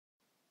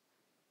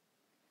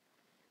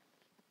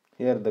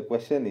Here the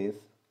question is,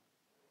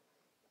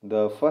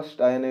 the first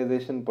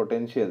ionization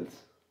potentials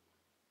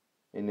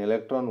in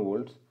electron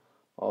volts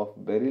of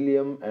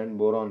beryllium and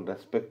boron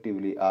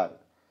respectively are.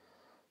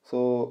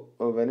 So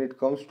when it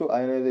comes to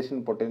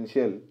ionization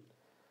potential,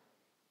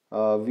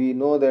 we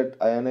know that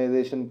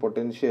ionization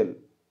potential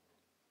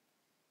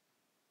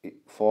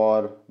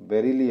for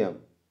beryllium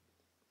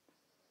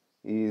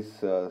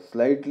is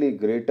slightly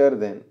greater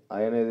than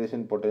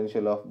ionization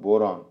potential of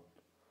boron,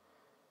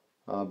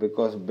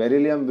 because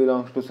beryllium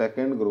belongs to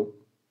second group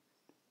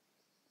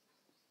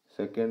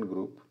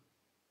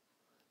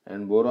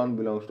and boron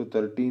belongs to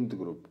 13th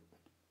group.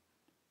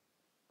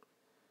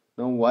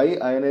 Now why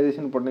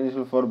ionization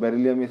potential for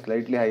beryllium is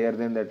slightly higher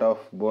than that of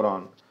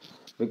boron?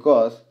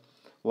 Because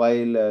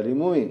while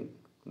removing,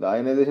 the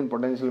ionization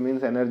potential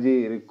means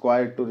energy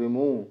required to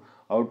remove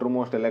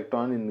outermost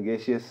electron in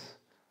gaseous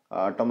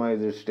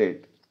atomized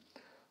state.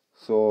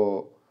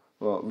 So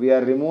we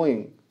are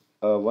removing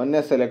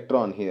 1s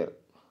electron here.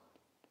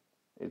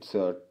 It's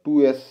a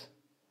 2s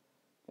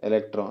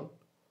electron,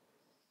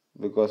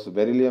 because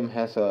beryllium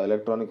has an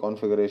electronic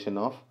configuration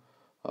of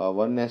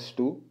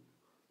 1s2.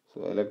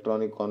 So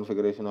electronic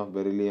configuration of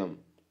beryllium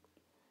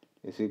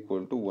is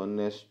equal to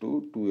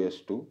 1s2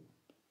 2s2,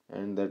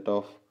 and that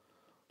of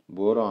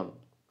boron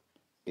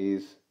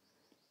is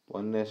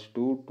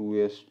 1s2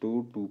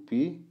 2s2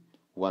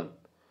 2p1.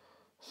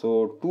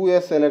 So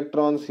 2s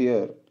electrons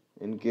here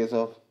in case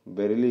of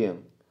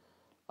beryllium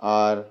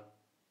are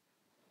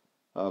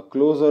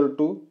closer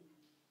to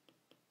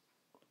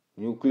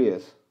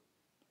nucleus,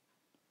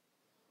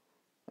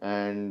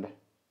 and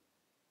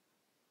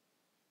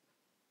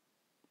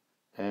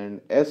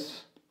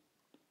S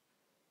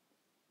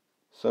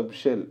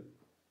subshell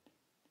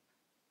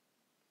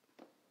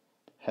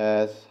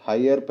has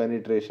higher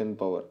penetration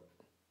power.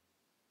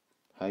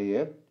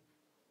 Higher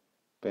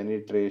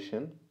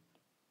penetration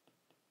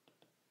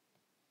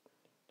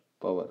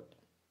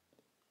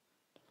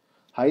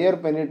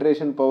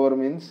power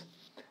means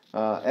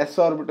s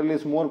orbital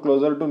is more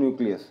closer to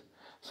nucleus.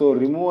 So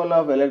removal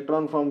of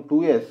electron from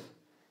 2s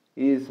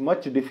is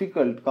much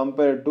difficult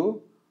compared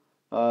to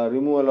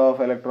removal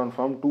of electron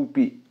from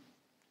 2p.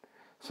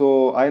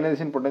 So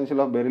ionization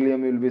potential of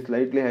beryllium will be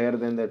slightly higher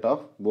than that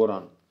of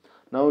boron.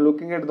 Now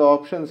looking at the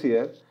options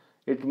here,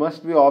 it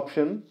must be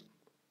option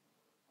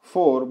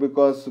 4,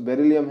 because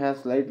beryllium has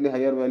slightly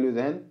higher value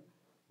than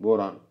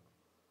boron.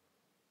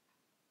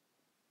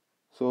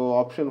 So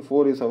option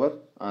 4 is our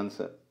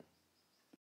answer.